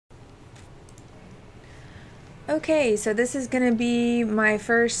Okay, so this is going to be my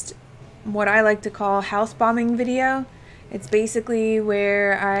first, what I like to call house bombing video. It's basically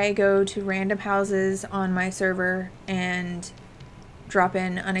where I go to random houses on my server and drop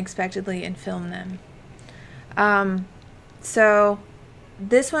in unexpectedly and film them. So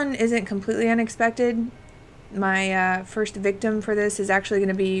this one isn't completely unexpected. My first victim for this is actually going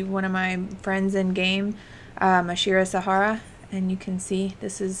to be one of my friends in game, Mashira Sahara, and you can see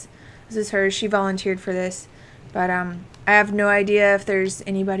this is her. She volunteered for this, but I have no idea if there's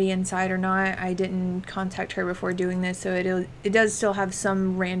anybody inside or not. I didn't contact her before doing this, so it does still have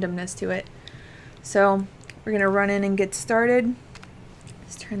some randomness to it. So we're gonna run in and get started.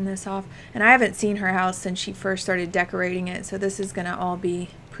 Let's turn this off. And I haven't seen her house since she first started decorating it, so this is gonna all be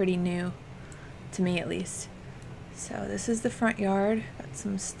pretty new to me, at least. So this is the front yard. Got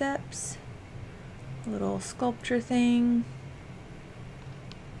some steps, a little sculpture thing.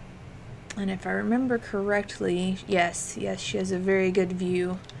 And if I remember correctly, yes, she has a very good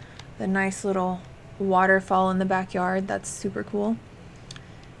view. The nice little waterfall in the backyard. That's super cool.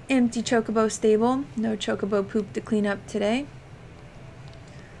 Empty chocobo stable. No chocobo poop to clean up today.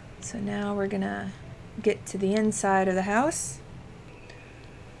 So now we're gonna get to the inside of the house.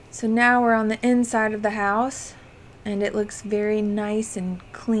 So now we're on the inside of the house, and it looks very nice and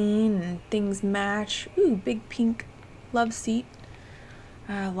clean, and things match. Ooh, big pink love seat.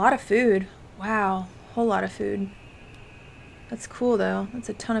 A lot of food. Wow, whole lot of food. That's cool though. That's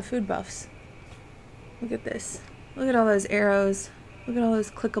a ton of food buffs. Look at this. Look at all those arrows. Look at all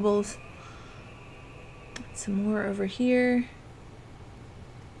those clickables. Some more over here.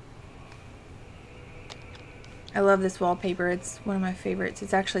 I love this wallpaper. It's one of my favorites.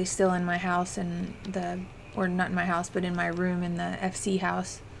 It's actually still in my house or not in my house, but in my room in the FC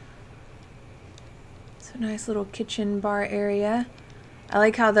house. So nice little kitchen bar area. I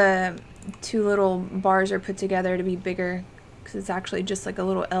like how the two little bars are put together to be bigger, because it's actually just like a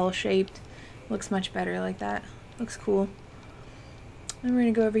little L shaped. Looks much better like that. Looks cool. And we're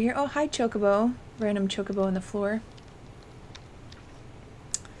gonna go over here. Oh, hi chocobo. Random chocobo on the floor.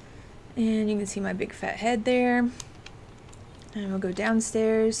 And you can see my big fat head there. And we'll go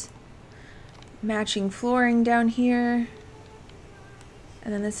downstairs. Matching flooring down here.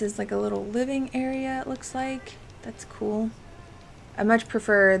 And then this is like a little living area, it looks like. That's cool. I much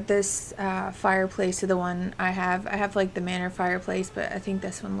prefer this fireplace to the one I have. I have like the manor fireplace, but I think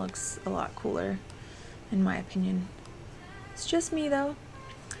this one looks a lot cooler, in my opinion. It's just me though.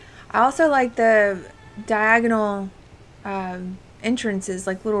 I also like the diagonal entrances,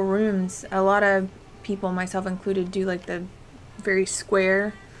 like little rooms. A lot of people, myself included, do like the very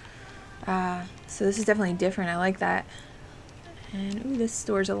square. So this is definitely different. I like that. And ooh, this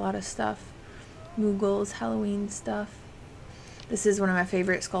stores a lot of stuff. Moogles, Halloween stuff. This is one of my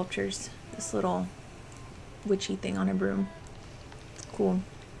favorite sculptures. This little witchy thing on a broom. It's cool.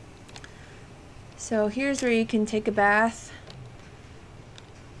 So here's where you can take a bath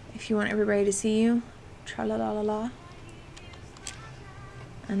if you want everybody to see you. Tra-la-la-la-la.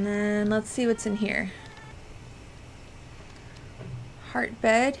 And then let's see what's in here. Heart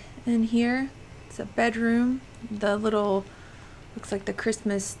bed in here. It's a bedroom. The little, looks like the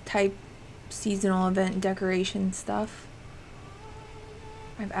Christmas type seasonal event decoration stuff.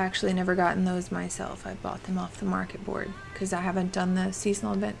 I've actually never gotten those myself. I bought them off the market board because I haven't done the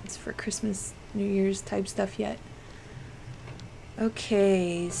seasonal events for Christmas, New Year's type stuff yet.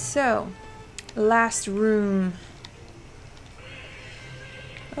 Okay, so last room.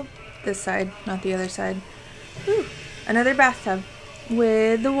 Oh, this side, not the other side. Ooh, another bathtub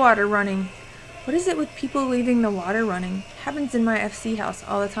with the water running. What is it with people leaving the water running? Happens in my FC house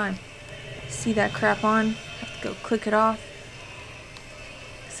all the time. See that crap on? Have to go click it off.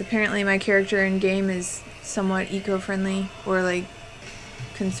 Apparently my character in game is somewhat eco-friendly, or like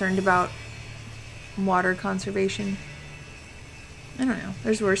concerned about water conservation. I don't know.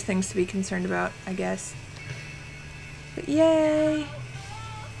 There's worse things to be concerned about, I guess. But yay!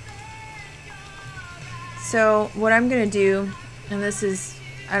 So what I'm gonna do, and this is,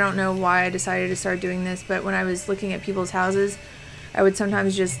 I don't know why I decided to start doing this, but when I was looking at people's houses, I would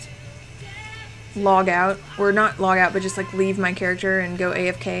sometimes just log out, or not log out, but just like leave my character and go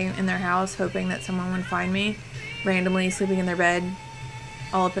AFK in their house, hoping that someone would find me randomly sleeping in their bed,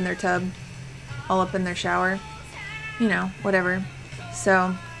 all up in their tub, all up in their shower, you know, whatever.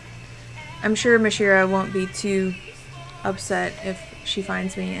 So I'm sure Mashira won't be too upset if she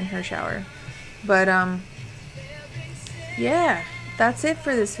finds me in her shower, but yeah, that's it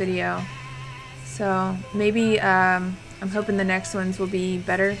for this video. So maybe I'm hoping the next ones will be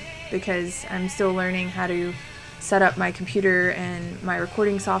better, because I'm still learning how to set up my computer and my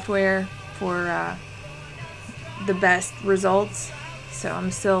recording software for the best results. So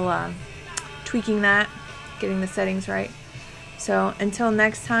I'm still tweaking that, getting the settings right. So until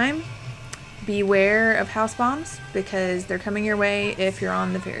next time, beware of house bombs because they're coming your way if you're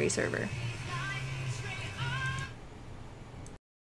on the Faerie server.